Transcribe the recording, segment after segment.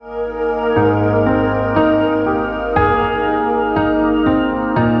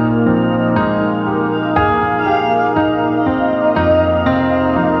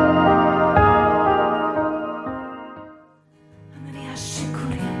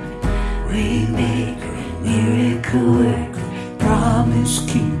Waymaker, miracle worker, promise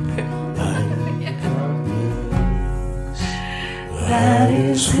keeper. That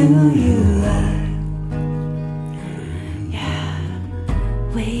is who you are. Yeah.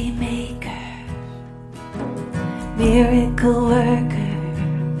 Waymaker, miracle worker,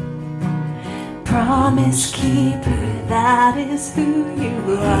 promise keeper. That is who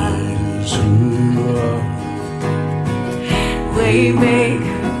you are.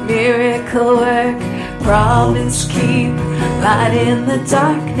 Waymaker, miracle worker, promise keeper, light in the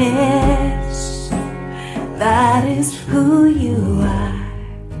darkness. That is who you are.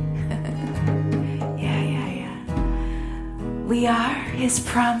 Yeah. We are His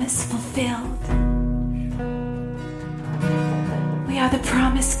promise fulfilled. We are the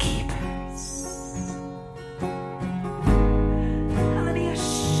promise keepers.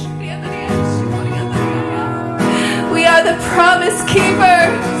 We are the promise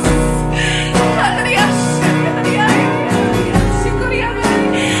keepers.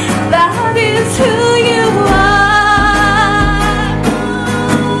 That is who you are.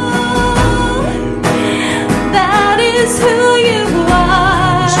 That is who you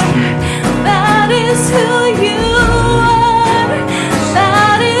are. That is who you are.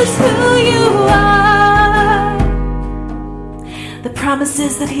 That is who you are. The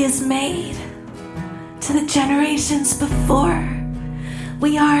promises that He has made to the generations before.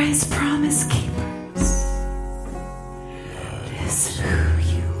 We are His promise keepers. That is who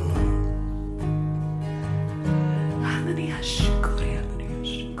you are.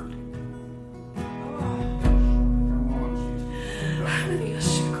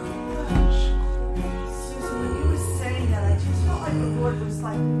 When you were saying that, I just felt like the Lord was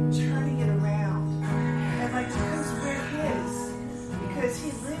like turning it around. And like, because we're His. Because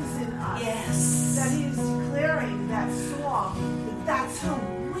He lives in us. Yes. That He is declaring that song. That's who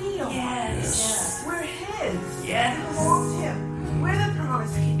we are. Yes. We're His. Yes. We belong to Him. We're the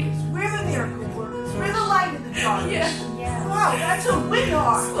promise keepers. We're the miracle workers. We're the light in the darkness. Yes. Wow, that's who we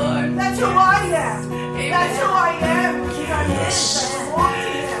are. Lord. That's who I am. Amen. That's who I am. Because I'm His. I belong to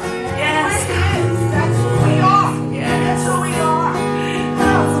Him. Yes. We're His. That's who we are. Yes. That's who we are.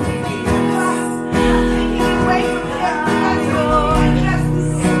 I'm taking it away from Him. That's who I just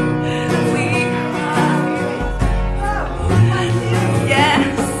We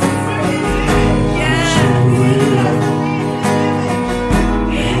Yes. Yes.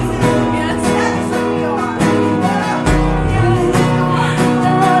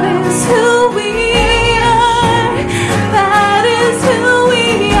 That is who we are. That is who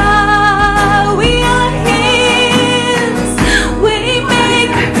we are. We are His.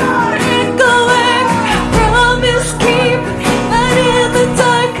 Waymaker, miracle worker, promise keeper, light in the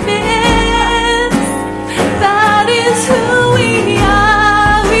darkness. That is who we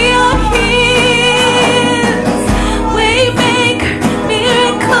are. We are His. Waymaker,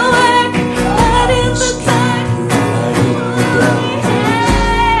 miracle worker, light in the darkness.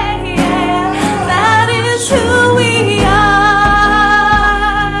 That is who we are.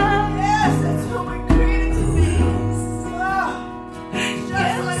 Yes, that's who we're created to be.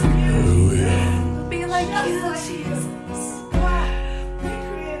 Just like you. Be like Just you, like you. Jesus. You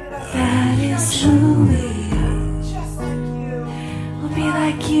created us. That is who we are. Just like you. We'll be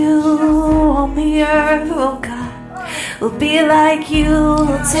like you on the earth, oh God. We'll be like you.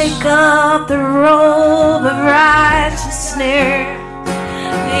 We'll take up the robe of righteousness.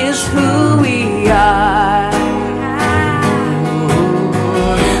 Is who we are.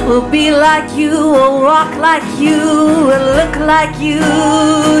 We'll be like you. We'll walk like you. We'll look like you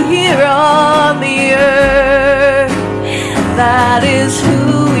here on the earth. That is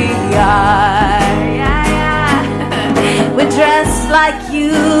who we are. We dress like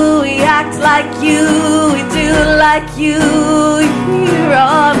you, we act like you, we do like you here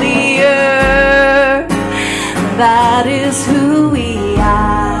on the earth. That is who we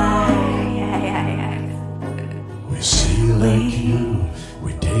are. We see like you,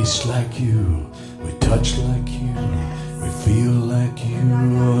 we taste like you, we touch like you, we feel like you,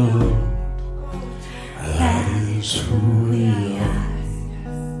 oh Lord. That is who we are.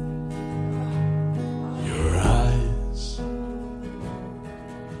 Your eyes,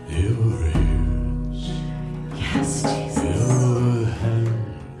 your ears, Yes, Jesus. your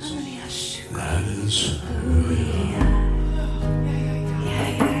hands. That is who we are.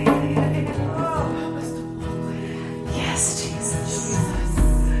 Yes, Jesus.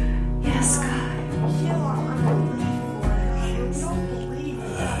 Yes, God. Heal our unbelief, Lord. We don't believe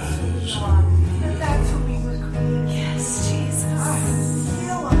that that's who we are. That that's who we were created. Yes, Jesus.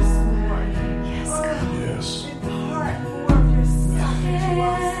 Heal us, Lord. Yes, God. Yes. Impart more of yourself into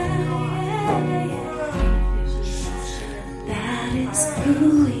us, Lord.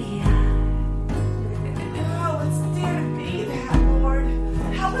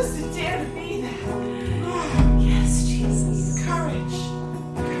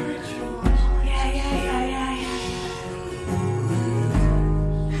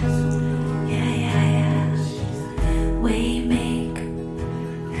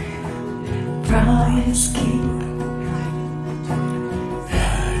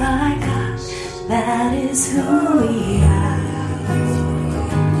 my God, that is who we are.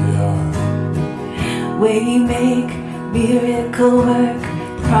 Way make, miracle work,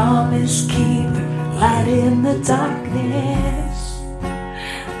 promise keeper, light in the darkness.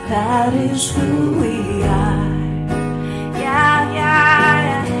 That is who we are. Yeah,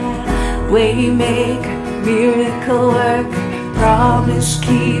 yeah, yeah. Way make, miracle work, promise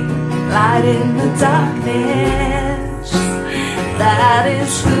keeper, light in the darkness. That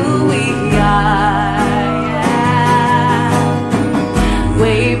is who we are. Yeah.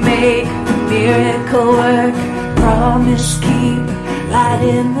 Way make, miracle work, promise keep, light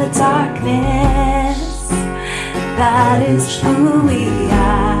in the darkness. That is who we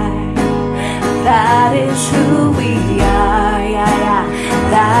are. That is who we are. Yeah, yeah.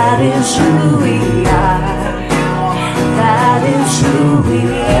 That is who we are. That is who we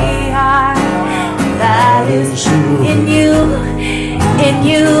are. That is who in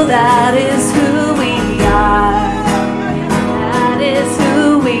you, that is who we are. That is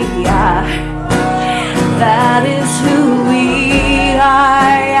who we are. That is who we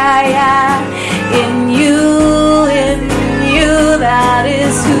are. Yeah, yeah. In you, that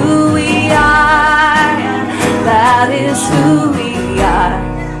is who we are. That is who we are.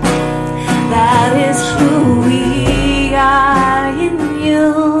 That is who we are in you,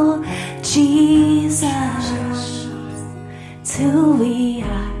 Jesus. It's who we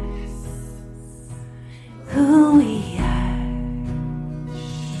are. Who we are.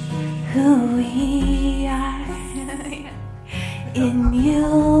 Who we are in you.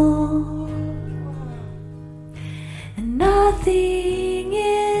 And nothing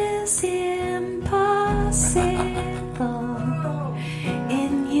is impossible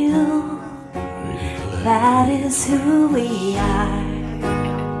in you. That is who we are.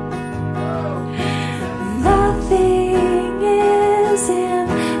 Nothing is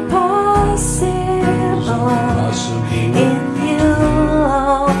impossible in you.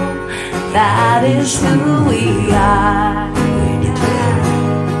 That is who we are.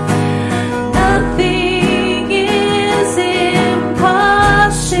 Nothing is impossible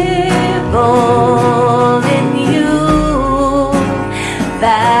in you.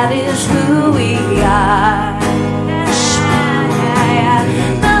 That is who we are.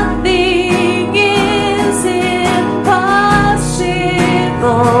 Nothing is impossible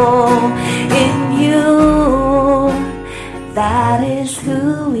in you. That is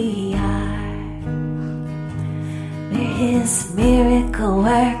who we are. We're His miracle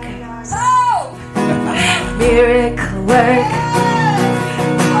workers. Miracle workers.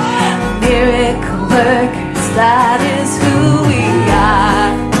 Miracle workers. That is who we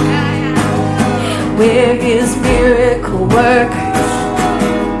are. We're His miracle workers.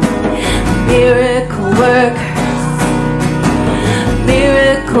 Miracle workers.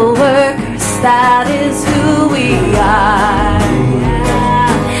 Miracle workers. That is who we are.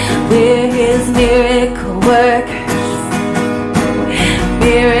 We're His miracle workers.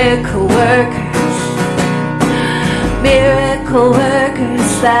 Miracle workers. Miracle workers.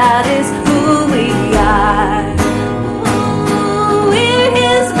 That is who we are. We're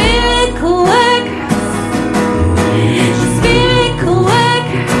His miracle workers. His miracle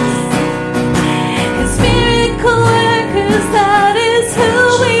workers. His miracle workers. That is who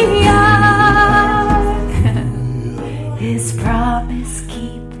we are. His promise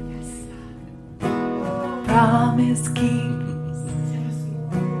keepers. Promise keepers.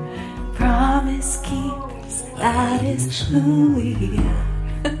 Promise keepers. That is who we are.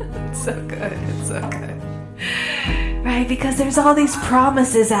 It's so good. It's so good. Right? Because there's all these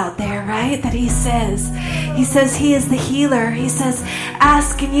promises out there, right? That He says He is the healer. He says,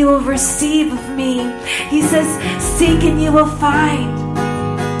 ask and you will receive of me. He says, seek and you will find.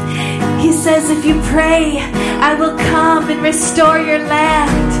 He says, if you pray, I will come and restore your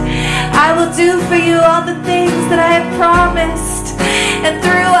land. I will do for you all the things that I have promised. And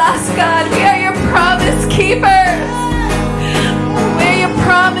through us, God, we are your promise keepers. We're your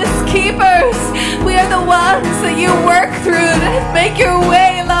promise keepers. We are the ones that you work through to make your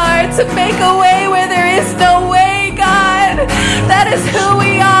way, Lord, to make a way where there is no way, God. That is who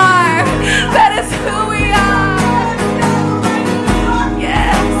we are. That is who we are.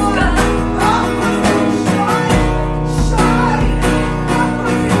 Yes, God.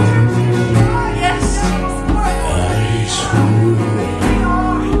 Yes,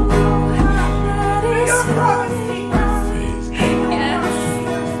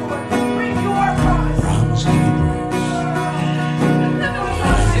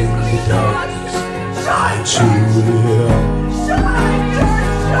 To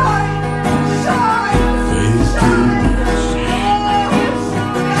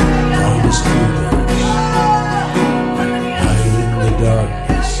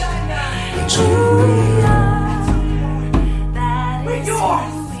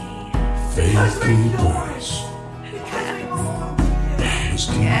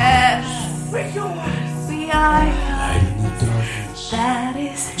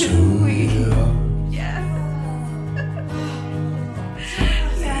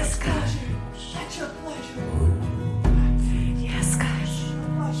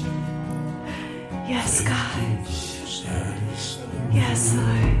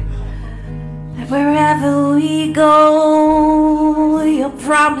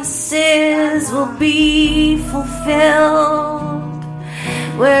Promises will be fulfilled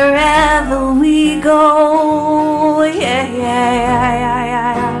wherever we go.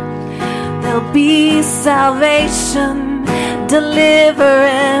 There'll be salvation,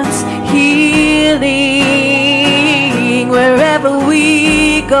 deliverance, healing wherever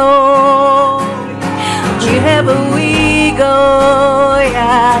we go. Wherever we go,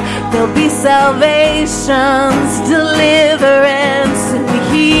 there'll be salvations, deliverance, and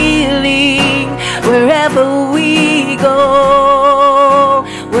healing wherever we go.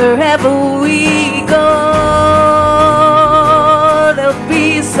 Wherever we go, there'll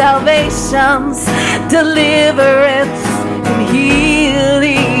be salvations, deliverance, and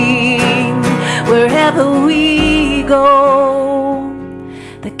healing wherever we go.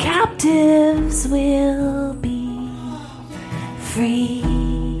 The captives will be free.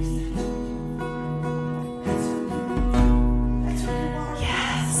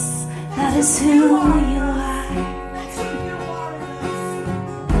 That is who you are.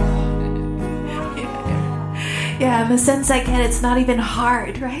 Yeah, in the sense I get, it's not even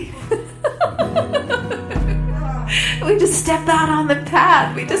hard, right? We just step out on the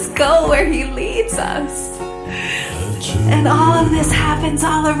path. We just go where He leads us. And all of this happens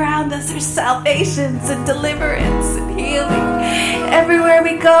all around us. There's salvations and deliverance and healing. Everywhere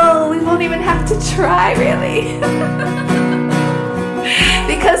we go, we won't even have to try, really.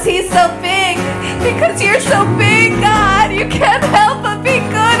 Because He's so big. Because You're so big, God. You can't help but be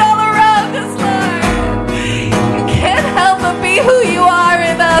good all around us, Lord. You can't help but be who You are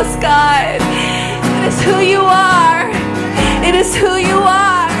in us, God. It is who You are. It is who You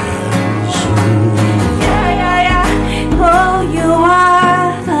are. Oh, You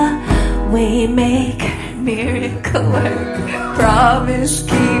are the way maker, miracle worker, promise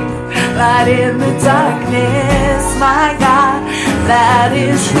keeper, light in the darkness, my God. That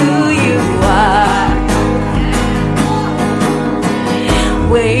is who You are.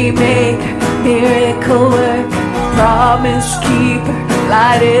 Waymaker, miracle worker, promise keeper,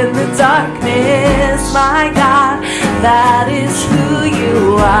 light in the darkness, my God. That is who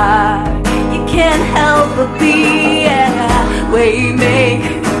You are. You can't help but be,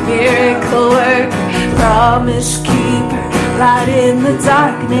 Waymaker, miracle worker, promise keeper, light in the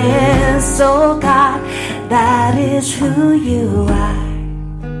darkness, oh God. That is who You are.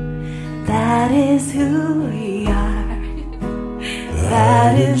 That is who we are.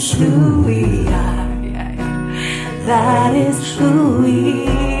 That is who we are. That is who we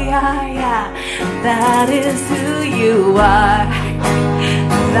are. That is who You are.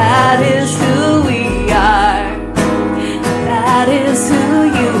 That is who we are. That is who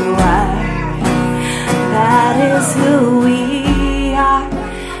You are. That is who we are.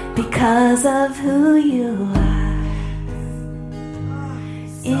 Because of who You are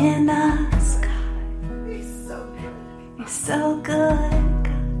in us, God. You're so good,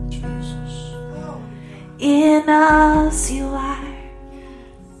 God. In us You are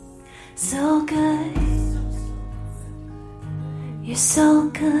so good. You're so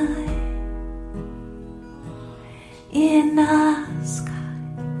good. In us, God.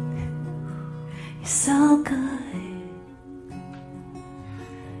 You're so good.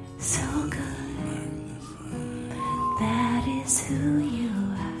 So good. That is who You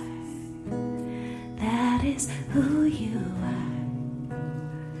are. That is who You are.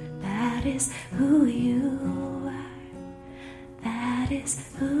 That is who You are. That is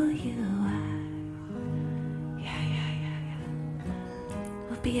who You are. Yeah.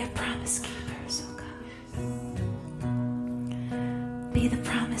 We'll be a promise keepers, oh God. Be the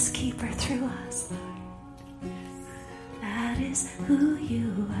promise keeper through us, Lord. That is who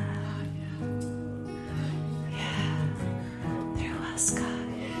You are. Through us, God.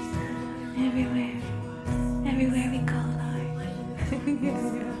 Everywhere we go, Lord.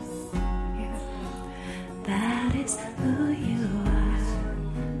 That is who You are.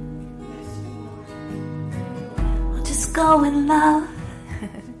 We'll just go in love.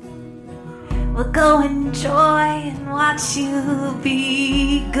 We'll go in joy and watch You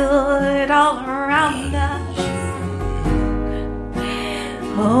be good. good all around us.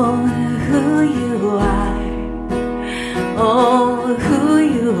 Oh, who you are. Oh, who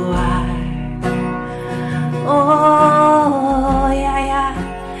you are. Oh, yeah, yeah.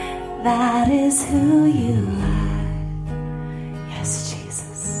 That is who you are. Yes,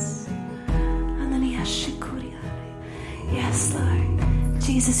 Jesus. Yes, Lord.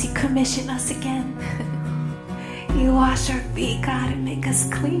 Jesus, you commission us again. You wash our feet, God, and make us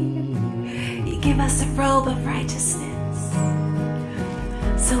clean. You give us a robe of righteousness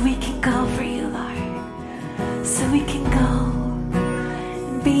so we can go for you, Lord. So we can go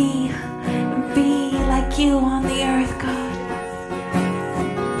and be like you on the earth, God.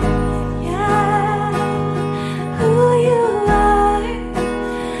 Yeah, who you are,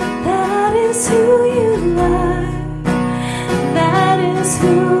 that is who you are. That is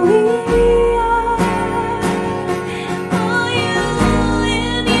who we are. Oh, you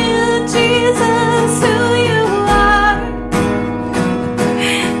and you, Jesus, who you are.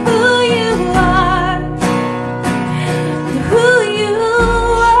 Who you are. Who you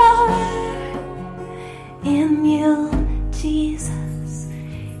are. In you, Jesus,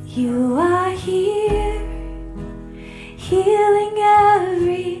 you are here, healing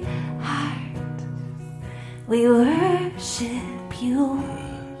every heart. We worship you.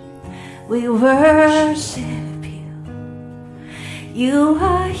 We worship you. You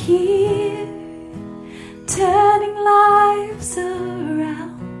are here, turning lives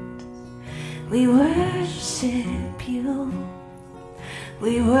around. We worship you.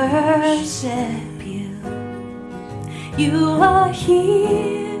 We worship you. You are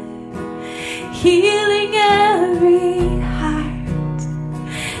here, healing every heart.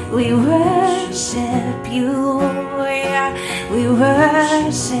 We worship you. Yeah, we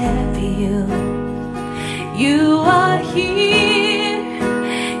worship you. You are here,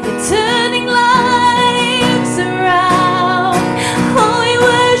 you're turning lives around. Oh, we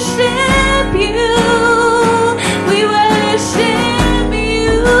worship you. We worship you.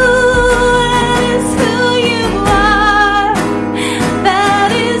 That is who you are.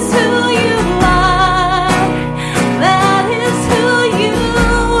 That is who you are. That is who you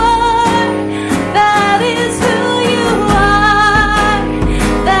are. That is who you are.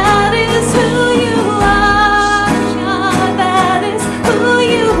 That is who you are. That is who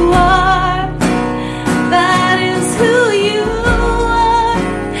you are. That is who you are.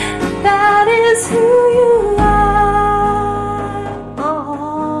 That is who you are.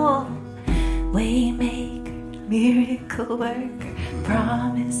 Oh, waymaker, miracle worker,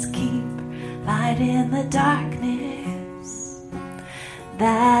 promise keeper, light in the darkness.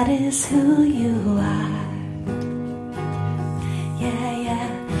 That is who you are. Yeah, yeah.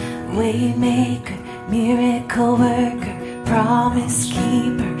 Waymaker, miracle worker, promise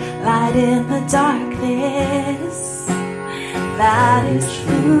keeper, light in the darkness. That is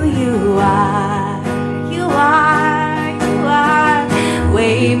who you are. You are, you are.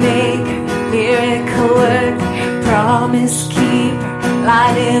 Waymaker, miracle worker, promise keeper,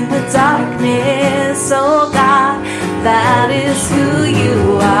 light in the darkness. Oh God, that is who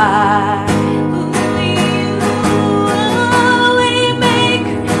you are.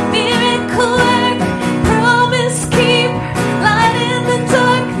 Waymaker, miracle worker, promise keeper, light in the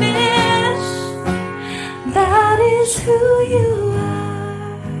darkness. That is who you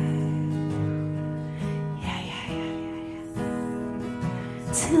are. Yeah, yeah, yeah, yeah, yeah.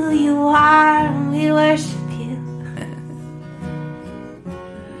 It's who you are, and we worship you.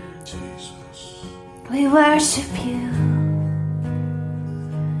 Jesus. We worship you.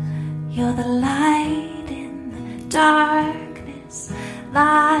 You're the light in the darkness,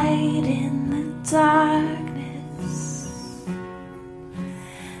 light in the darkness.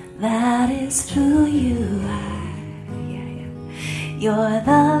 That is who you are. Yeah, yeah. You're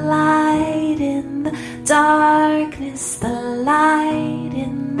the light in the darkness, the light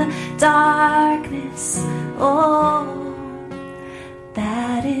in the darkness. Oh,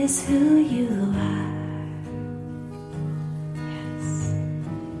 that is who you are. Yes.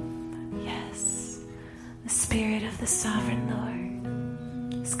 Yes. The Spirit of the Sovereign Lord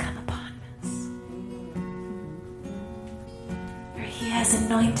has come upon us. For He has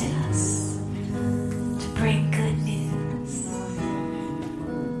anointed us to bring good news.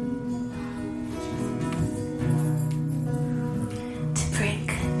 To bring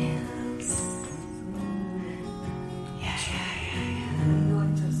good news. Yeah, yeah, yeah, yeah.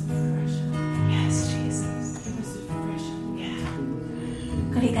 Anoint us afresh. Yes, Jesus. Give us a fresh Yeah.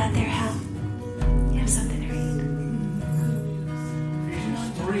 What do you got there, Hal? You have something to read? Ephesians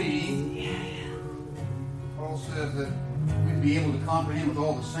 3, Yeah, yeah. Paul says that we'd be able to comprehend with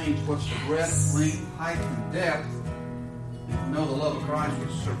all the saints what's the breadth, length, height, and depth, and know the love of Christ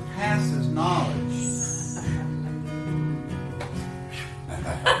which surpasses knowledge.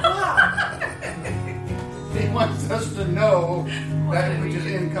 He wants us to know that which is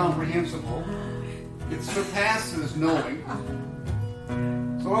incomprehensible. It surpasses knowing.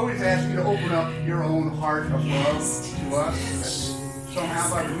 So I always ask you to open up your own heart of love to us. That somehow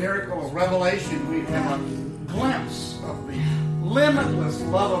by the miracle of revelation we have a glimpse of the limitless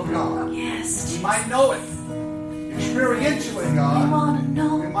love of God. Yes. We might know it experientially, God. We want to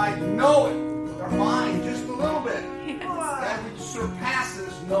know. We might know it with our mind just a little bit. That which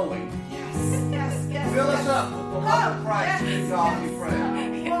surpasses knowing. Yes, yes. Fill us up with the love of Christ in God, we pray.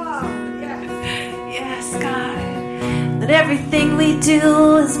 Yes, God. That everything we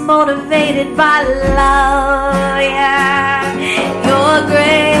do is motivated by love. Yeah. Your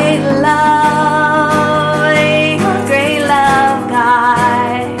great love. Your great love,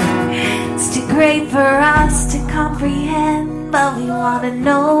 God. It's too great for us to comprehend, but we want to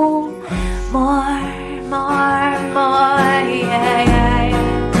know more. Yeah.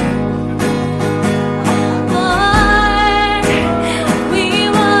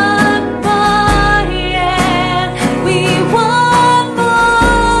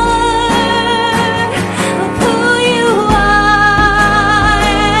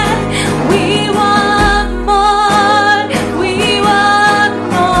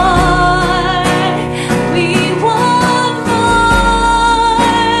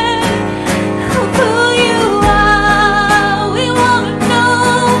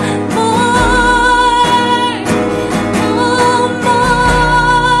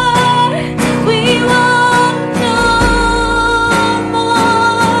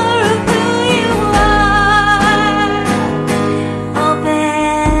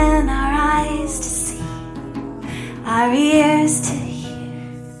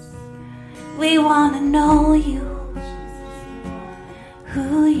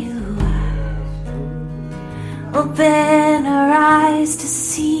 Open our eyes to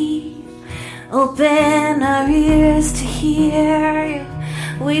see, open our ears to hear you.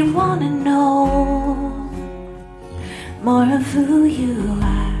 We want to know more of who you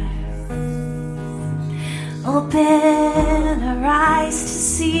are. Open our eyes to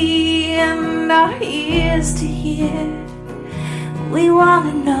see and our ears to hear. We want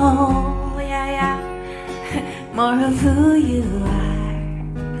to know, more of who you are.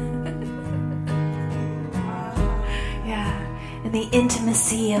 In the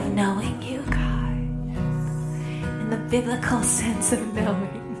intimacy of knowing you, God. In the biblical sense of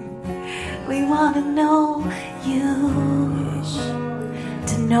knowing. We want to know you.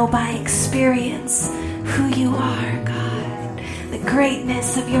 To know by experience who you are, God. The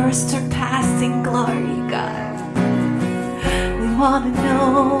greatness of your surpassing glory, God. We want to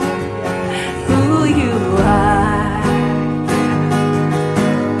know who you are.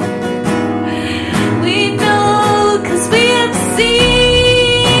 We know 'cause we have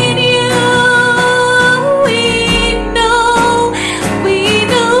seen you. We know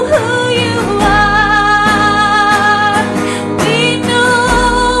who you are. We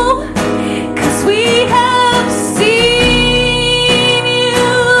know 'cause we have seen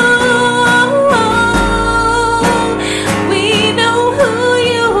you. We know who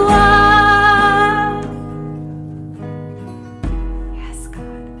you are. Yes,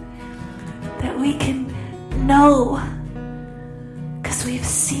 God. That we can know. We've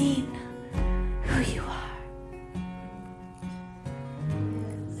seen who you are.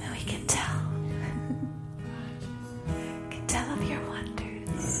 And we can tell. Of your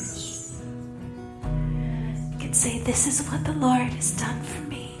wonders. Can say, this is what the Lord has done for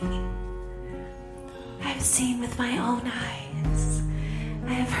me. I've seen with my own eyes.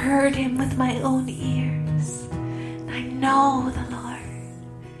 I have heard him with my own ears. I know the Lord.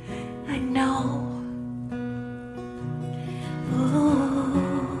 I know.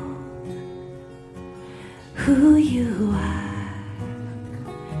 Who you are.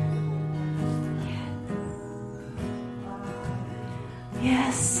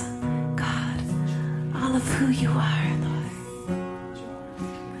 Yes, God, all of who you are, Lord.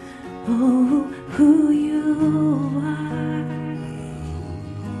 Oh, who you are.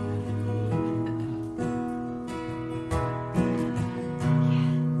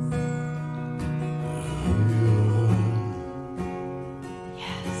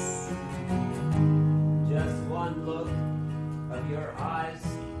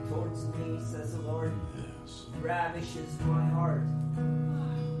 Ravishes my heart.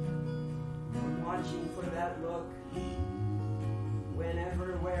 I'm watching for that look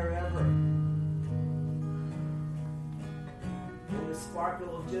whenever, wherever. And the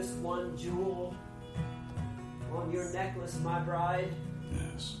sparkle of just one jewel on your necklace, my bride,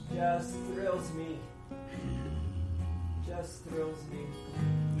 Yes. just thrills me. Just thrills me.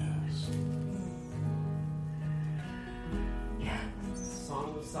 Yes.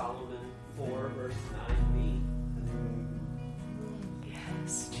 Song of Solomon 4, verse 9b.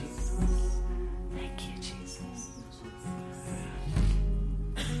 Yes, Jesus. Thank you, Jesus.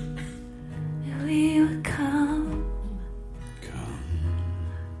 We will come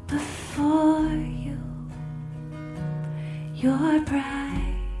before you, your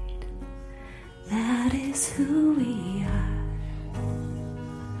bride. That is who we are.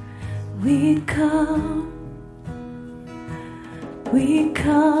 We come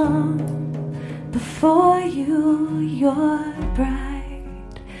before you, your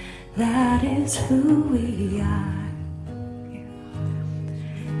bride. That is who we are.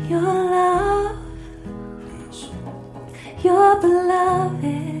 Your love, your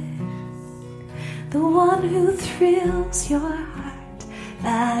beloved, the one who thrills your heart.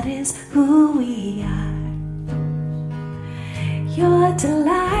 That is who we are. Your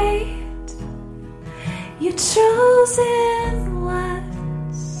delight, your chosen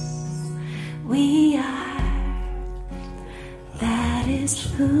ones. We are. That is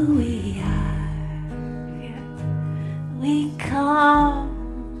who we are. We come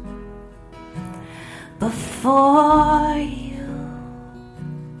before you,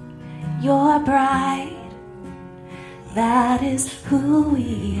 your bride. That is who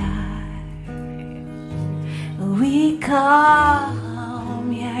we are. We come,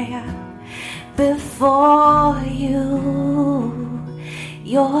 before you,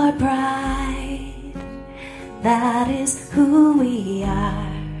 your bride. That is who we are.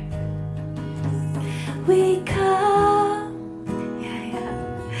 We come,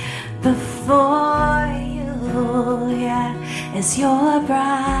 before you, as your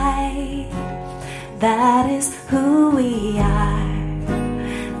bride. That is who we are.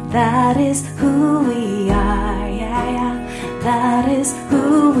 That is who we are. That is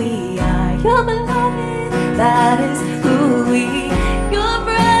who we are. Your beloved. That is who we are. Your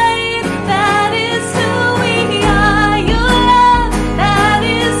bride. That is who we are. Your love. That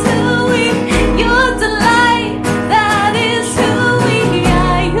is who we are. Your delight. That is who we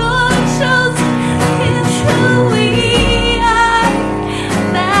are. Your chosen is who we are.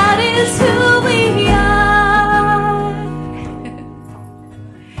 That is who we are.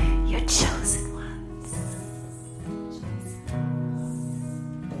 Your chosen ones.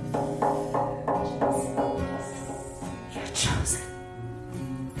 You're chosen.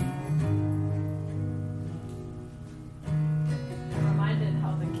 I'm reminded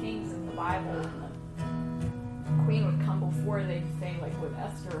how the kings in the Bible, when the queen would come before, they'd say, like with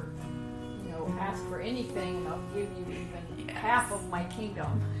Esther, ask for anything and I'll give you even half of my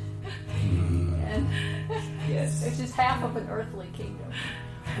kingdom. And Yes. it's just half of an earthly kingdom.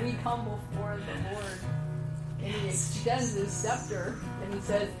 We come before the Lord and he extends his scepter and he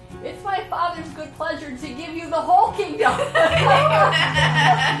says, it's my Father's good pleasure to give you the whole kingdom.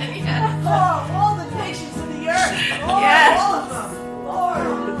 Oh, all the nations of the earth. Oh, Yes. all of them. Lord.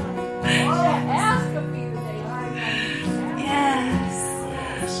 Ask of me today. Yes.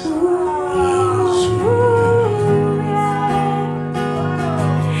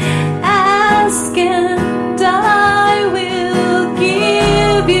 Ask and I will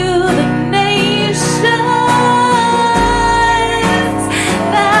give you the nations.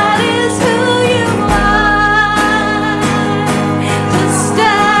 That is who you are. Just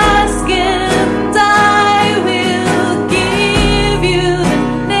ask and I will give you the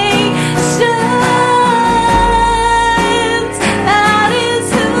nations. That is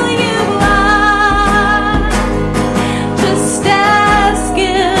who you are. Just ask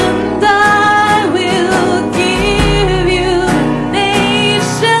and I will give you the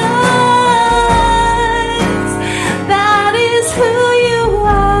nations. That is who you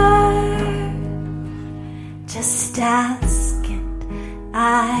are. Just ask and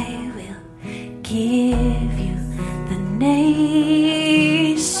I will give you the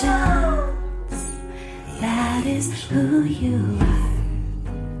nations. That is who you are.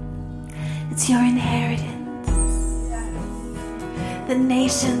 It's your inheritance. The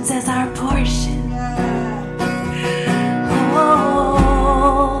nations as our portion.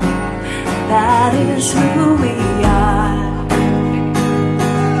 Oh, that is who we are.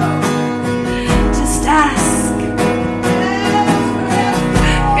 Just ask.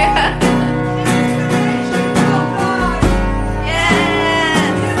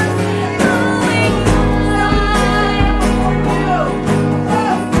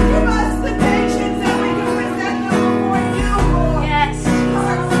 Give us the nations that we can present them before you, Lord.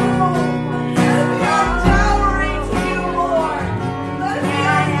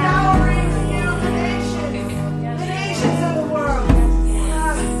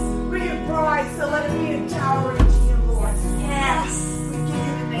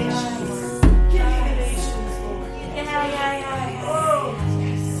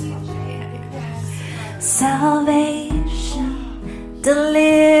 salvation,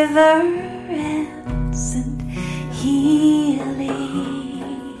 deliverance, and healing.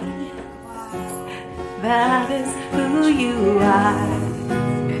 That is who you are.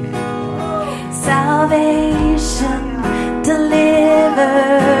 Salvation, deliverance,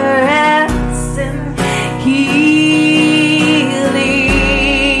 and healing.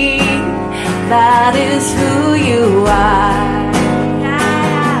 That is who you are.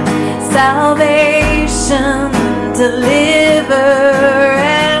 Salvation, deliverance,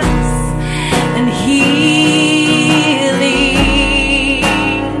 and healing.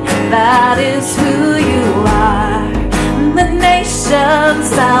 That is who you are. The nation's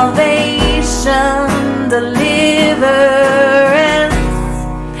salvation, deliverance,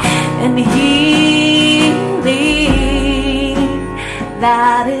 and healing.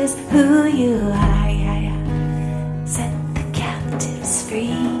 That is who you are. Set the captives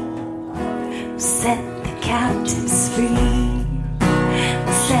free. Set the captives free.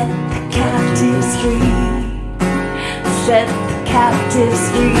 Set the captives free. Set the captives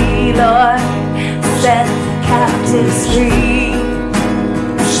free, Lord. Set the captives free.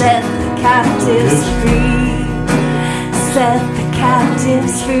 Set the captives free. Set the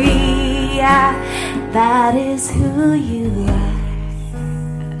captives free. Yeah, that is who you are.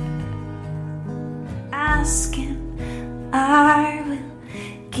 Ask Him, I will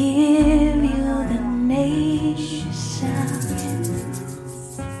give you the nations.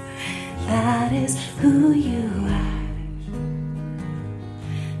 That is who you are.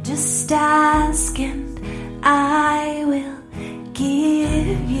 Just ask and I will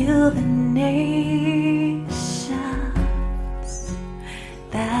give you the nations.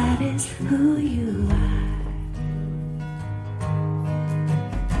 That is who you are.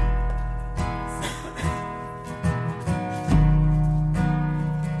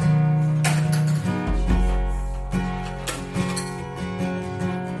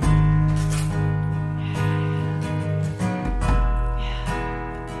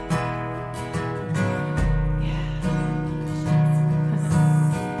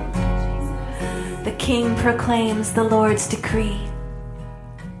 The King proclaims the Lord's decree.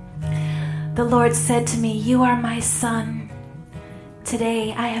 The Lord said to me, "You are my son.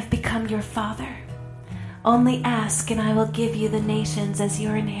 Today I have become your father. Only ask and I will give you the nations as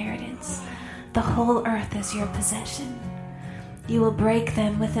your inheritance, the whole earth as your possession. You will break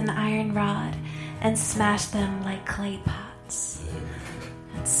them with an iron rod and smash them like clay pots."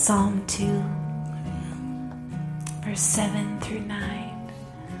 That's Psalm 2, verse 7 through 9.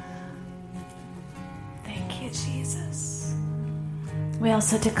 Thank you, Jesus. We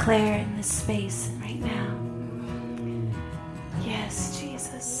also declare in this space right now, yes,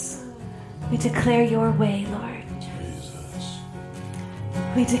 Jesus, we declare your way, Lord.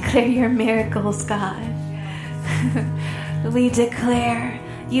 We declare your miracles, God. We declare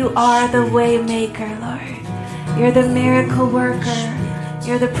you are the way maker, Lord. You're the miracle worker.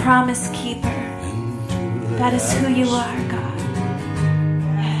 You're the promise keeper. That is who you are, God.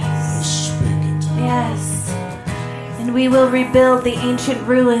 Yes. Yes. And we will rebuild the ancient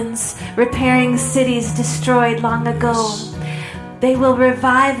ruins, repairing cities destroyed long ago. They will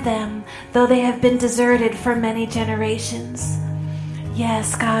revive them, though they have been deserted for many generations.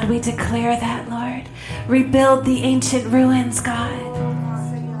 Yes, God, we declare that, Lord. Rebuild the ancient ruins, God.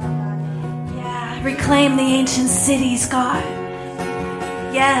 Yeah, reclaim the ancient cities, God.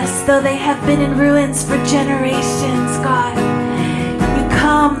 Yes, though they have been in ruins for generations, God. You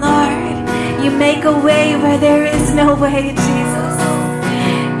come, Lord. You make a way where there is no way, Jesus.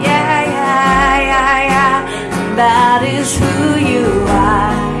 Yeah, yeah, yeah, yeah. That is who you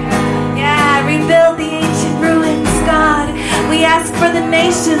are. Yeah, rebuild the ancient ruins, God. We ask for the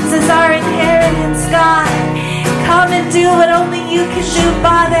nations as our inheritance, God. Come and do what only you can do,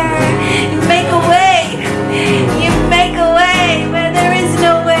 Father. You make a way. You make a way where there is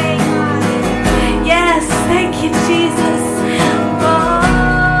no way, God. Yes, thank you, Jesus.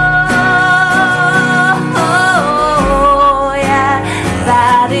 Oh, yeah,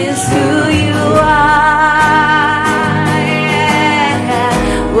 that is who you are. Yeah.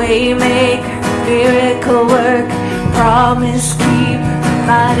 Waymaker, miracle work, promise keeper,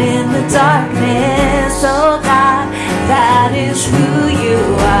 light in the darkness. Oh God, that is who you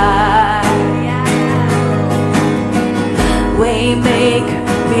are. Yeah. Waymaker,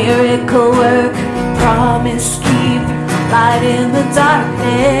 miracle work, promise keeper, light in the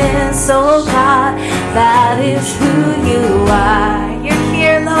darkness. Oh God, that is who you are. You're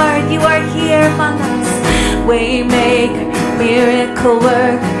here, Lord. You are here among us. Waymaker, miracle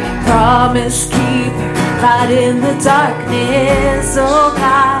work, promise keeper, light in the darkness. Oh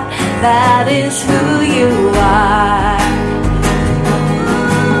God, That is who you are.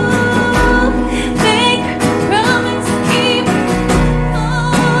 Make a promise, keep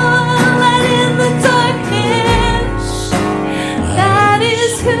light in the darkness. That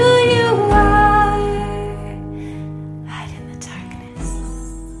is who you are. Light in the darkness.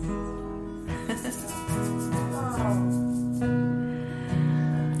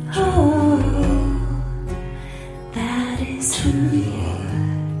 Oh, that is who you are.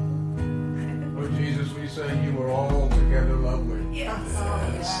 Lord Jesus, we say you are altogether lovely. Yes.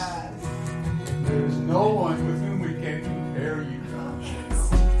 There is no one with whom we can compare you, God.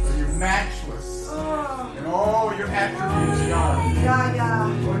 For you're matchless in all your attributes, God. Yeah.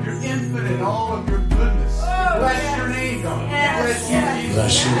 Lord, you're infinite in all of your goodness. Bless your name, God. Bless you, Jesus.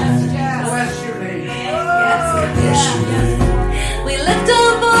 Bless your name. Bless your name. Bless your name. We lift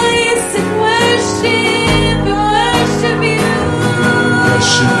our voice and worship you. Bless your name.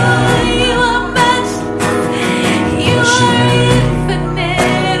 You are matchless. You Bless your are name.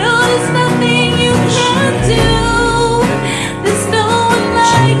 infinite. Oh, there's nothing you can't do. There's no one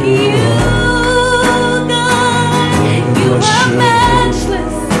like you, God. You are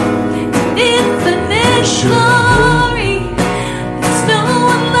matchless. Infinite glory. There's no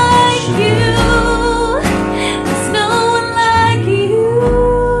one like you. There's no one like you.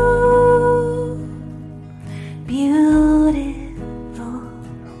 Beautiful,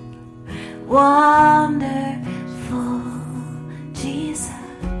 wonderful Jesus.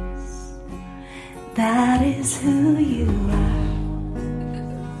 That is who you are.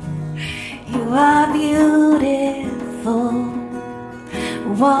 You are beautiful,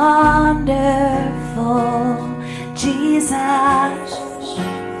 wonderful Jesus.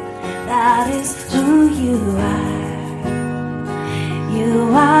 That is who you are.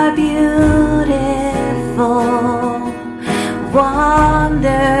 You are beautiful,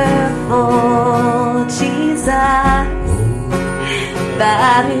 wonderful Jesus.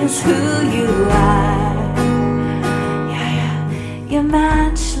 That is who you are. Yeah. You're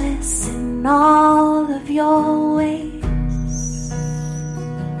matchless in all of your ways.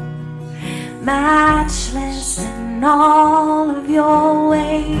 Matchless in all of your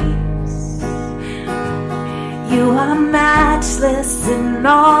ways. You are matchless in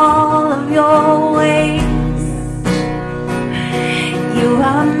all of your ways. You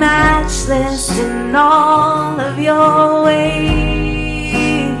are matchless in all of your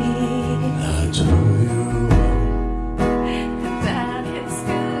ways. That's who you That is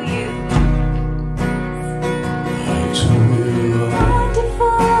who you That's who you are.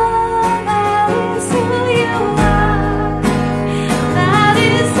 Wonderful, that is who you are. That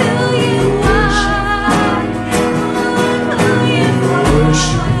is who you are. Who you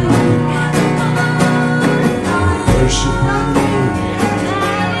Worship you. Worship you.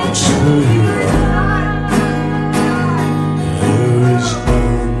 That's who you are. There is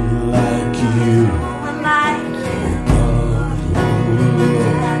none like you. are like you.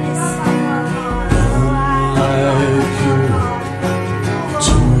 That is Like you. That's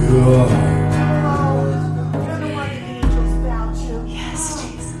who you are. You're the one the angels bow to. Yes,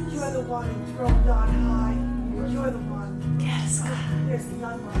 Jesus. You're the one enthroned on high. You're the one. Yes, God. There's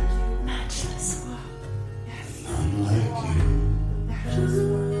none like you. Matchless. None like you.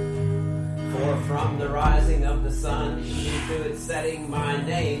 For from the rising of the sun to its setting, my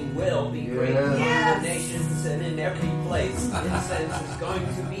name will be great among the nations, and in every place incense is going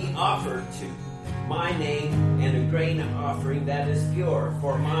to be offered to my name, and a grain offering that is pure.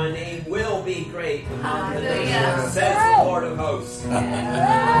 For my name will be great among the nations, says the Lord of hosts.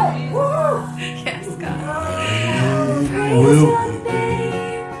 Yes, God. Will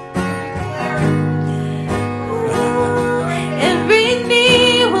Every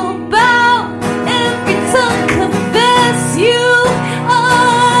knee will bow, every tongue confess you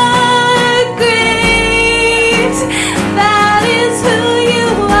are great. That is who you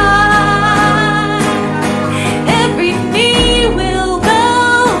are. Every knee will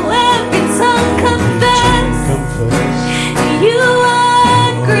bow, every tongue confess confess. you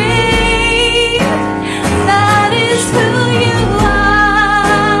are great. That is who you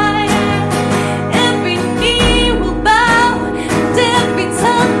are. Every knee will bow, and every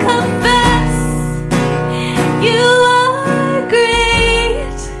tongue confess you are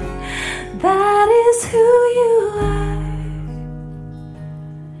great. That is who you are.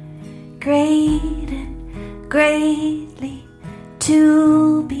 Great and greatly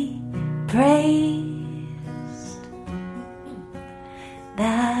to be praised.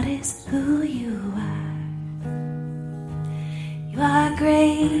 That is who you are. You are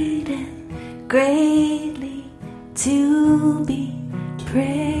great and greatly to be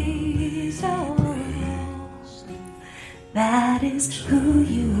praised. Oh, that is who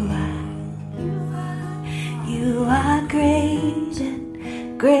you are. You are great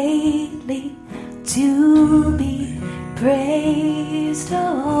and greatly to be praised.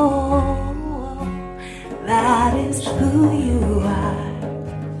 Oh, that is who you are.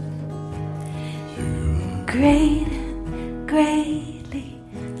 Great and greatly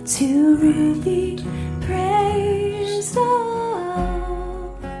to be praised.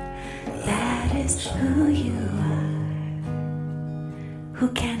 Oh, that is who you are. Who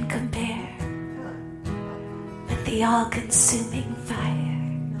can compare with the all-consuming fire?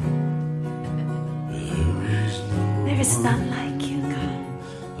 There is none like you, God.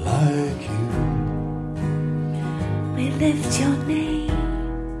 Like you. We lift your name.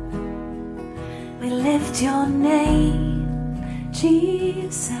 We lift your name,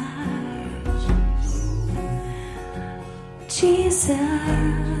 Jesus. Jesus.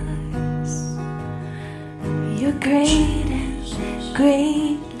 You're great and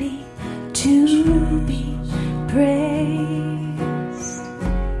greatly to be praised.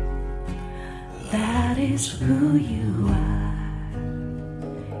 That is who you are.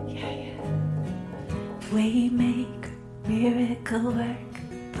 Yeah. Waymaker, miracle work,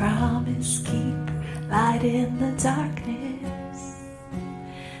 promise keeper, light in the darkness.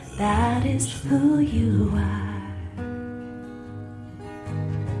 That is who you are.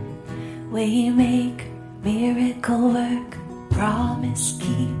 Waymaker, miracle work, promise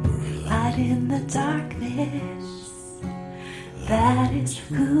keeper, light in the darkness. That is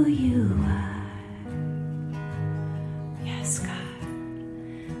who you are. Yes, God.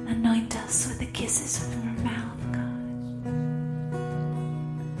 Anoint us with the kisses from your mouth, God.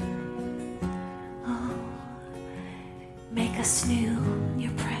 Oh, make us new in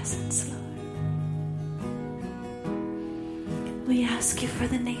your presence, Lord. We ask you for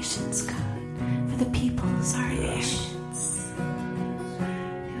the nations, God, for the peoples, our inheritance.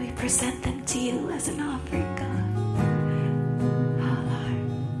 We present them to you as an offering, God. Oh, Lord.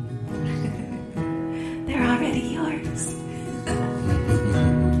 They're already yours.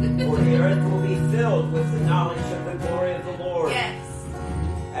 For the earth will be filled with the knowledge of the glory of the Lord. Yes.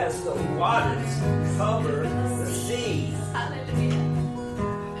 As the waters cover the sea. Hallelujah.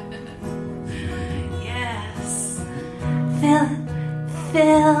 Yes.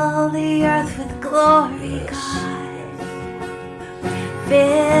 Fill the earth with glory, God.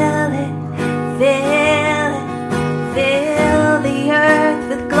 Fill it, fill it, fill the earth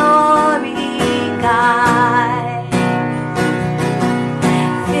with glory, God.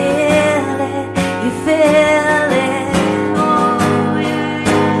 Fill it, you fill it. Oh,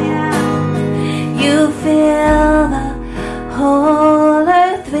 yeah. You fill the whole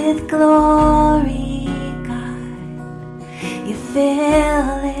earth with glory, God. You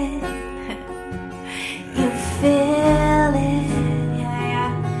fill it. You fill it. Yeah.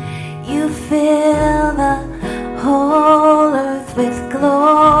 You fill the whole earth with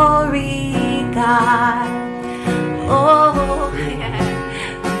glory, God. Oh, yeah.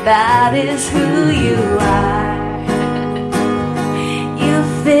 That is who you are. You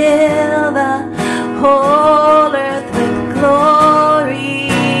fill the whole earth with glory,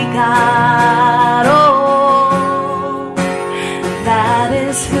 God. Oh, that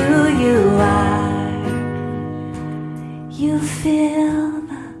is who you are. You fill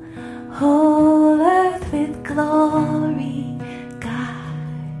the whole earth with glory, God.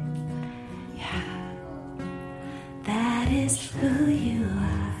 Yeah, that is who you are.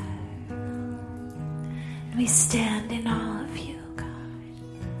 And we stand in awe of you, God,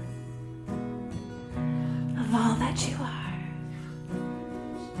 of all that you are.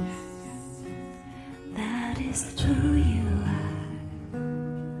 That is who you are.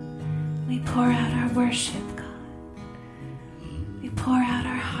 We pour out our worship, God. We pour out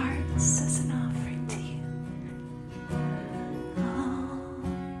our hearts as an offering to you. Oh,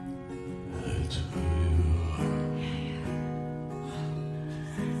 That's who you are.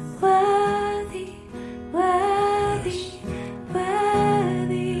 worthy, worthy,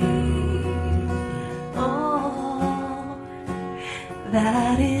 worthy. Oh,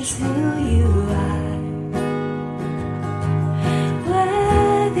 that is who you are.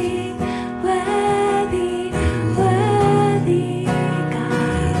 Worthy, worthy, worthy,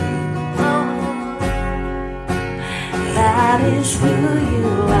 God. Oh, that is who you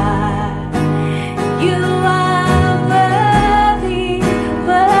are. You are worthy,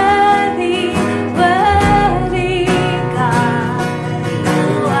 worthy, worthy, God. You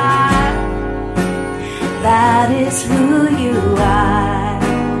are. That is who you are.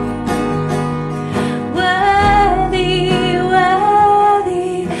 Worthy,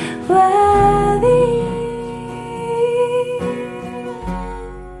 worthy, worthy.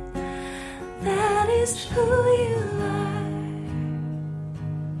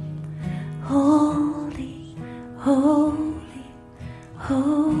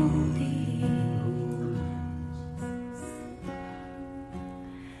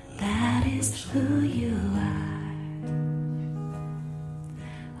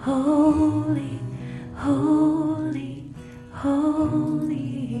 holy, holy, holy.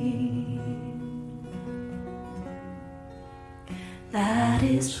 That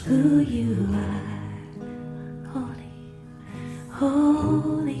is who you are. Holy,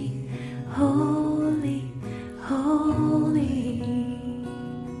 holy, holy, holy.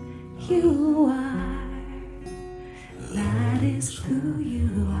 You are. That is who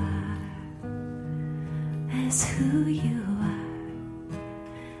you are. That's who you are.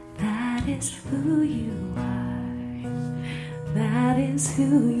 That is who you are. That is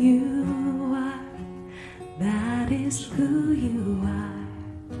who you are. That is who you are.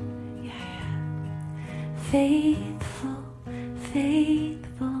 Yeah. Faithful,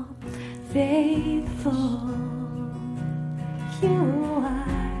 faithful, faithful. You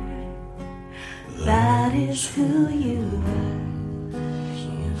are. That is who you are.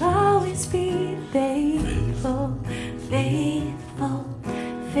 You'll always be faithful, faithful,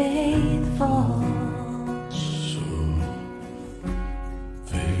 faithful.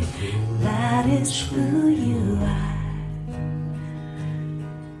 That is who you are.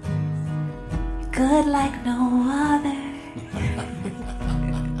 You're good like no other.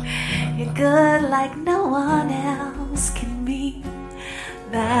 You're good like no one else can be.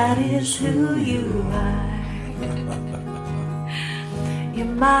 That is who you are. You're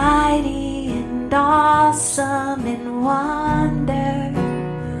mighty and awesome in wonder.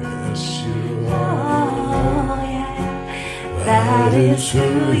 Yes, you are. Oh, yeah. That is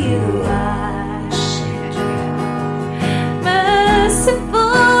who you are.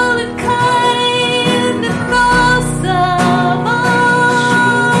 Merciful and kind and awesome. Oh,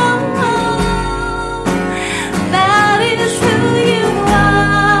 that is who you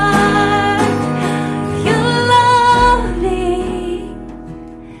are. You're lovely,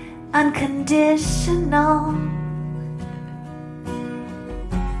 unconditional.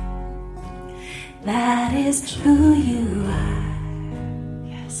 That is who you are.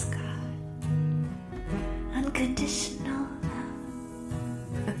 Yes, God. Unconditional love.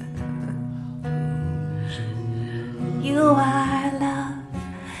 You are love.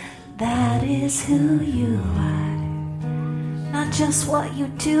 That is who you are. Not just what you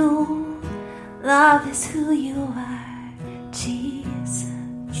do. Love is who you are. Jesus.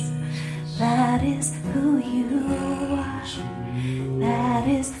 That is who you are. That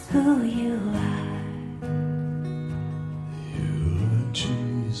is who you are.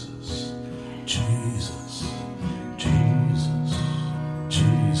 Jesus, Jesus, Jesus,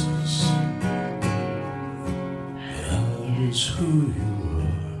 Jesus. That is who you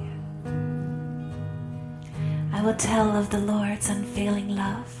are. I will tell of the Lord's unfailing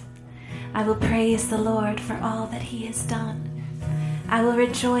love. I will praise the Lord for all that he has done. I will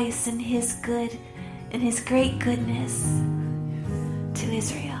rejoice in his great goodness to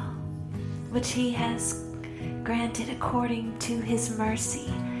Israel, which he has granted according to his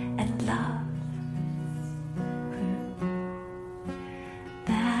mercy and love.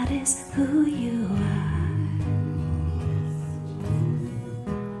 That is who you are.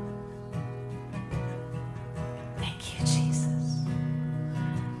 Thank you, Jesus.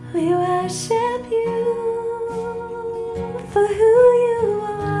 We worship you for who you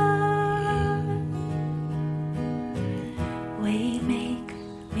are. We make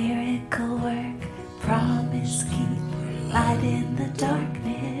miracle work, promise keep, light in the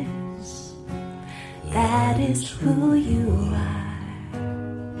darkness. That is who you are.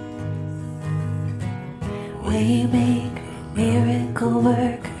 We make miracle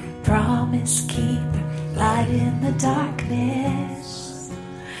work, promise keep, light in the darkness.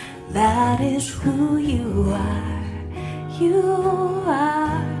 That is who you are. You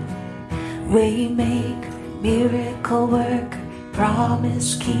are. We make miracle work,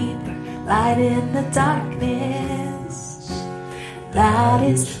 promise keeper, light in the darkness. That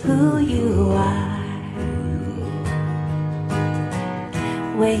is who you are.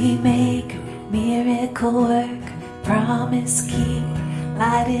 We make miracle work, promise keeper,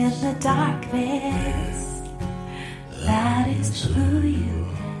 light in the darkness. That is who you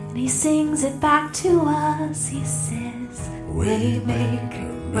are. And he sings it back to us. He says, Waymaker,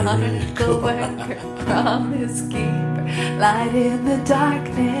 miracle worker, promise keeper, light in the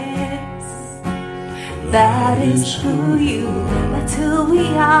darkness. That is who you are. That's who we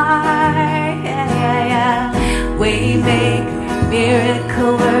are. Yeah. Waymaker,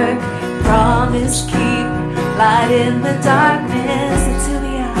 miracle worker, promise keeper, light in the darkness. That's who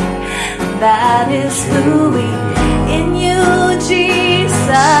we are. That is who we are. In you,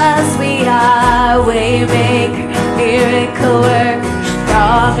 Jesus, we are. Waymaker, miracle worker,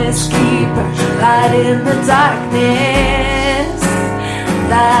 promise keeper, light in the darkness.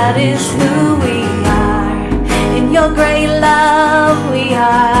 That is who we are. In your great love we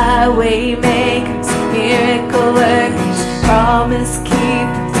are waymakers, miracle workers, promise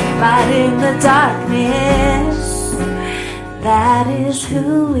keepers, light in the darkness. That is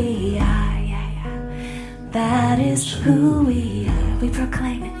who we are, yeah, yeah. That is who we are. We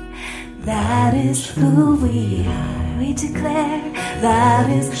proclaim it. That is who we are. We declare that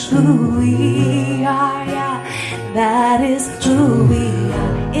is who we are, yeah. That is who we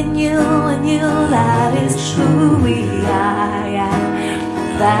are. In you, that is who we are, yeah.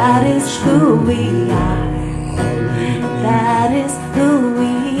 That is who we are. That is who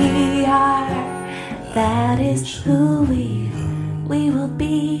we are. That is who we are. We will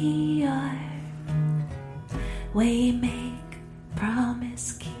be your way make,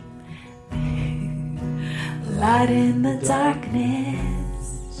 promise keep, light in the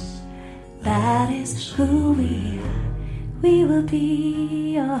darkness. That is who we are. We will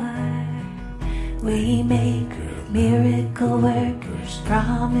be your way maker, miracle workers,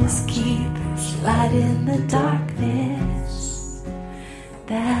 promise keepers, light in the darkness.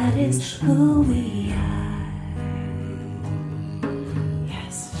 That is who we are.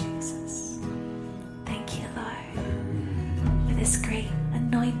 Yes, Jesus. Thank you, Lord, for this great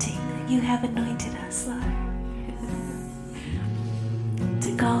anointing that you have anointed us, Lord,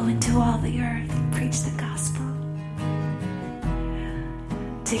 to go into all the earth and preach the gospel,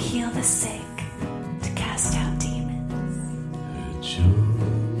 to heal the sick, to cast out demons. It's your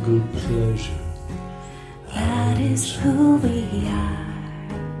good pleasure. That is who we are.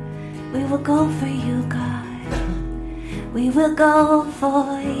 We will go for you, God. We will go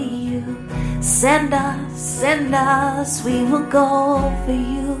for you. Send us, we will go for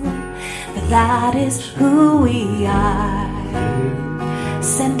you. But that is who we are.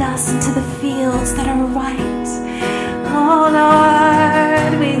 Send us into the fields that are right. Oh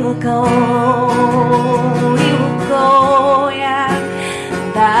Lord, we will go, yeah.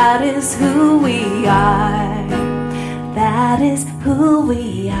 That is who we are. That is who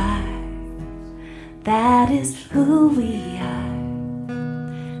we are. That is who we are.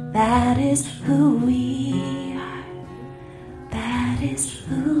 That is who we are. That is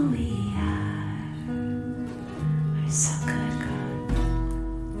who we are. You're so good, God.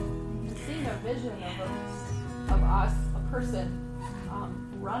 Seeing a vision of us, a person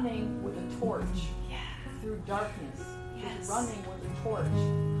running with a torch through darkness. Just running with a torch.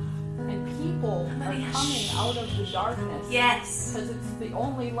 And people are coming out of the darkness. Yes. Because it's the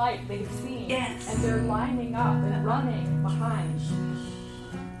only light they've seen. Yes. And they're lining up and running behind.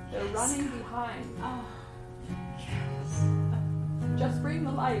 They're running behind. Oh. Just bring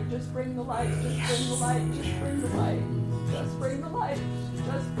the light. Just bring the light. Just bring the light. Just bring the light. Just bring the light.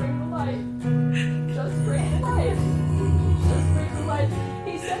 Just bring the light. Just bring the light. Just bring the light.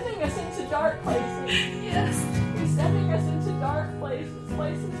 He's sending us into dark places. Yes. He's sending us into dark places.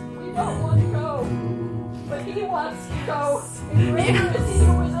 Places we don't want to go. But he wants to go. And greater is he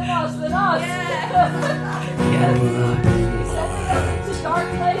who is in us than us. He's sending us into dark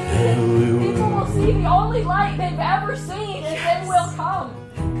places. And people will see the only light they've ever seen, and then will come.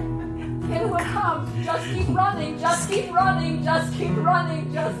 It will come. Just keep running. Just keep running. Just keep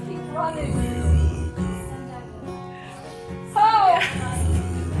running. Just keep running. Oh!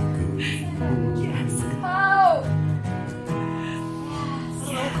 Yes. Oh!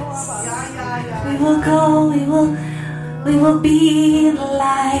 We will go, we will be the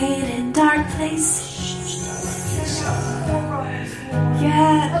light in dark places.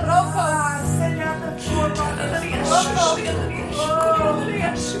 Yeah.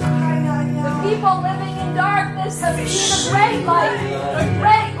 The people living in darkness have seen a great light. A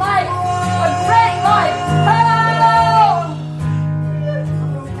great light. A great light. Oh!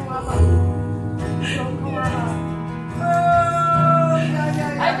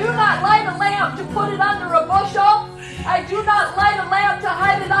 I do not light a lamp to put it under a bushel. I do not light a lamp to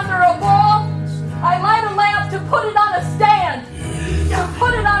hide it under a bowl. I light a lamp to put it on a stand. To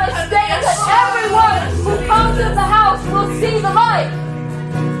put it on a stand that everyone who comes in the house will see the light.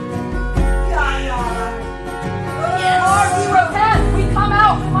 Lord, we repent. We come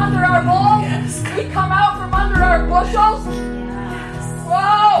out from under our bowl. We come out from under our bushels.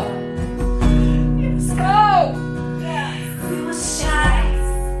 Whoa! Whoa! We will shine.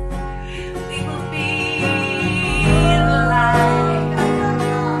 We will be the light.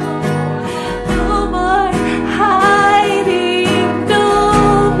 No more hiding. No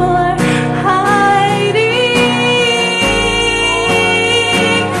more hiding.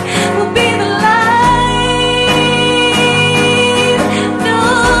 We'll be the light. No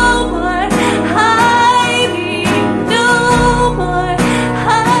more hiding. No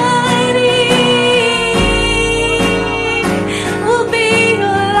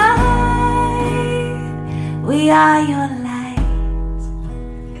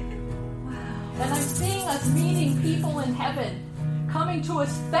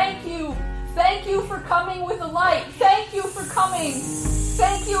Thank you. Thank you for coming with the light. Thank you for coming.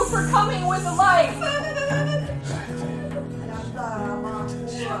 Thank you for coming with the light.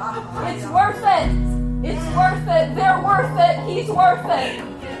 It's worth it. It's worth it. They're worth it. He's worth it.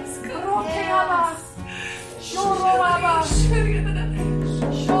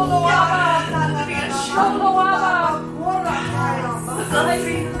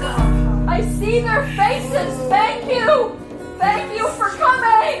 I see their faces. Thank you. Thank you for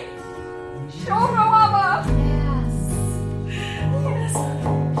coming. Jesus.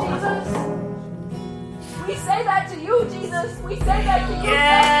 We say that to you, Jesus. We say that to you.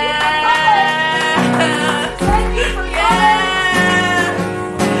 Thank you for coming.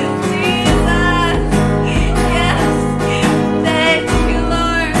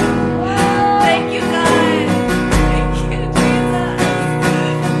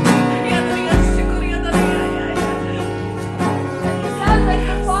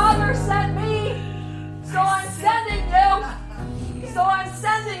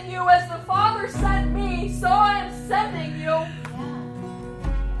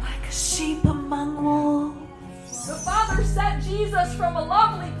 Jesus from a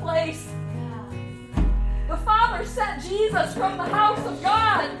lovely place. The Father sent Jesus from the house of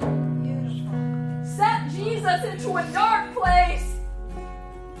God. Sent Jesus into a dark place.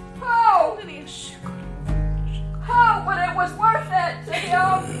 Oh, but it was worth it to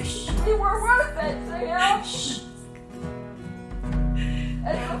Him. We were worth it to Him.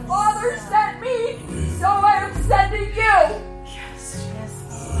 As the Father sent me, so I am sending you.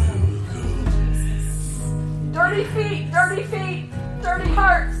 Dirty feet, dirty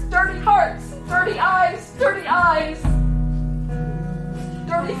hearts, dirty eyes, dirty eyes.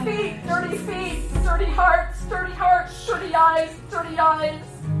 Dirty feet, dirty hearts, dirty eyes, dirty eyes.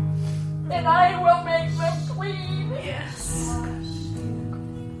 And I will make them clean. Yes.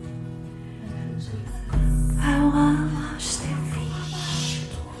 I will wash their feet.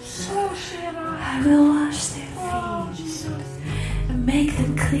 I will wash their feet. And make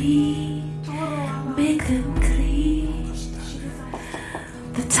them clean. Make them clean.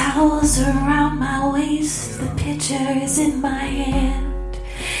 The towels around my waist, the pitcher is in my hand.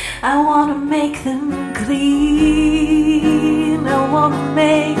 I want to make them clean. I want to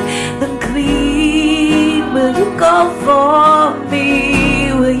make them clean. Will you go for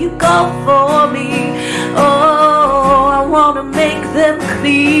me? Will you go for me? Oh, I want to make them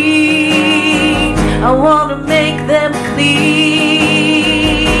clean. I want to make them clean.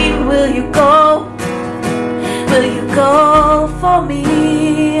 Will you go? Will you go for me?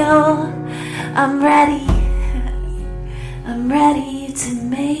 Oh, I'm ready. I'm ready to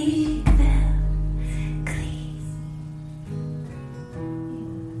make them clean.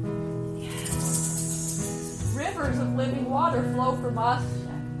 Yes. Rivers of living water flow from us.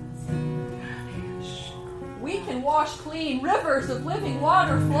 We can wash clean. Rivers of living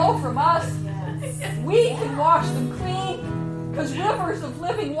water flow from us. We can wash them clean because rivers of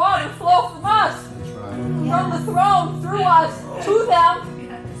living water flow from us. From the throne, through us, to them.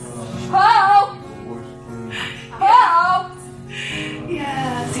 Help! Help!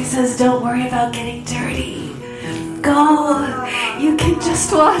 Yes, He says, don't worry about getting dirty. Go. You can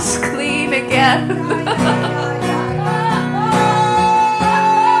just wash clean again.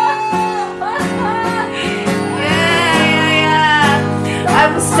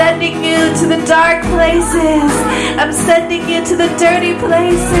 I'm sending you to the dark places. I'm sending you to the dirty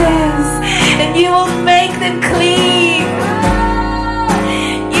places. And you will make them clean.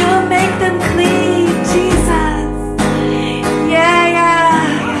 You will make them clean, Jesus. Yeah.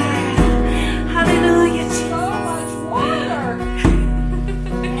 Hallelujah, Jesus. So much water.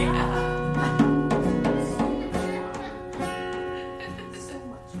 So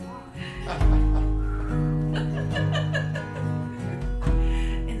much water.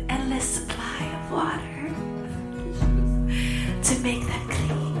 An endless supply of water to make them clean.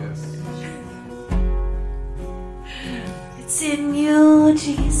 It's in you,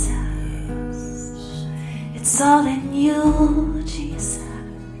 Jesus. It's all in you, Jesus.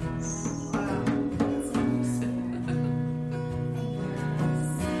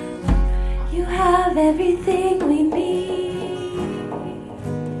 You have everything we need.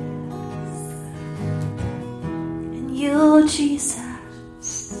 In you, Jesus.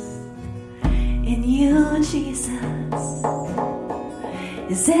 In you, Jesus,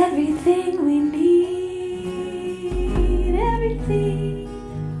 is everything we need. Everything.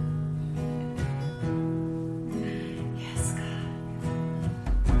 Yes, God.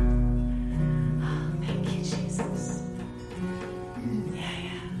 Oh, thank you, Jesus.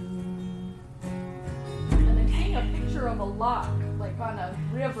 Yeah. And then hang a picture of a lock, like on a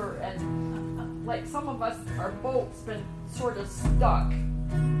river, and like some of us, our boat's been sort of stuck,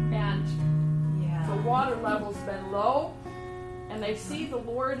 and the water level's been low, and they see the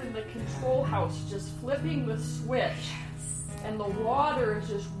Lord in the control house just flipping the switch, and the water is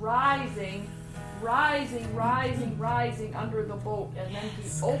just rising under the boat, and then he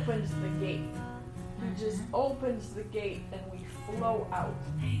opens the gate. He just opens the gate, and we flow out.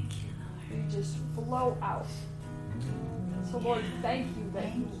 Thank you, Lord. We just flow out. So Lord, thank you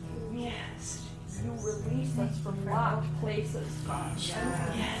that you release us from locked places, God.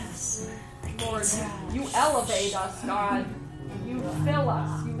 Yes. Lord, you elevate us, God. You fill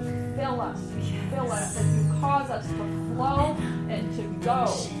us. You fill us. You fill us. And you cause us to flow and to go.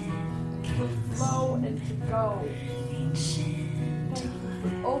 To flow and to go. Thank you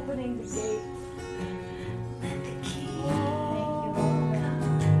for opening the gate.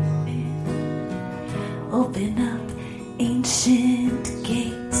 Open up ancient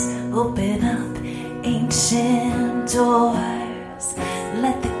gates, open up ancient doors,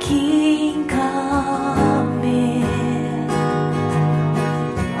 let the King come in.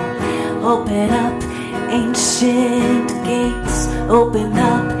 Open up ancient gates, open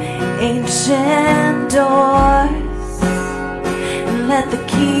up ancient doors, let the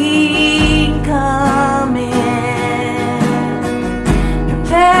King come in.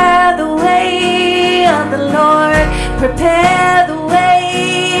 Prepare the way of the Lord, prepare the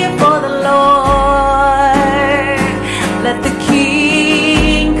way for the Lord. Let the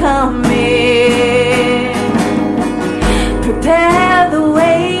King come in. Prepare the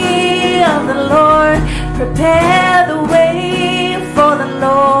way of the Lord, prepare the way for the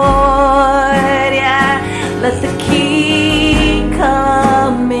Lord. Yeah, let the King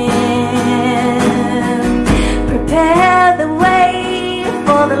come in. Prepare the way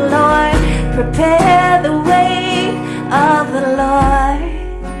for the Lord, prepare the way of the Lord.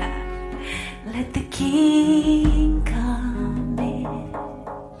 Let the King come in.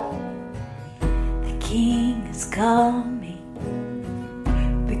 The King is coming.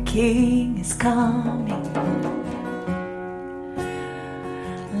 The King is coming.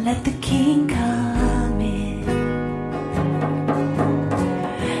 Let the King come in.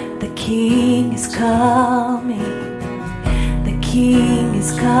 The King is coming. The King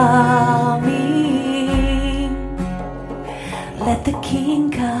is coming. Let the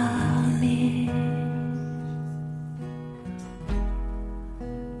King come in.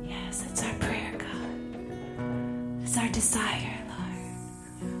 Yes, it's our prayer, God. It's our desire, Lord,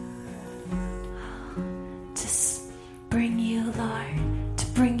 to bring you, Lord, to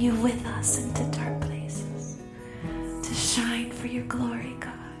bring you with us into dark places, to shine for your glory,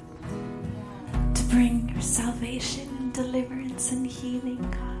 God, to bring your salvation and deliverance and healing,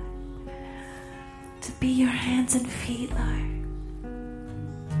 God, to be your hands and feet, Lord,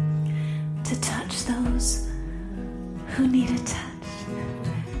 to touch those who need a touch,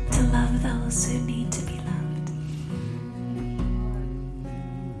 to love those who need to be loved.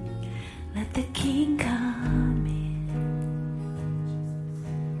 Let the King come in.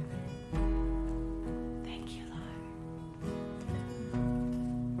 Thank you, Lord.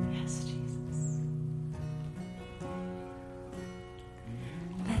 Yes, Jesus.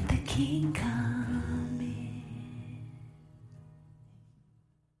 Let the King come.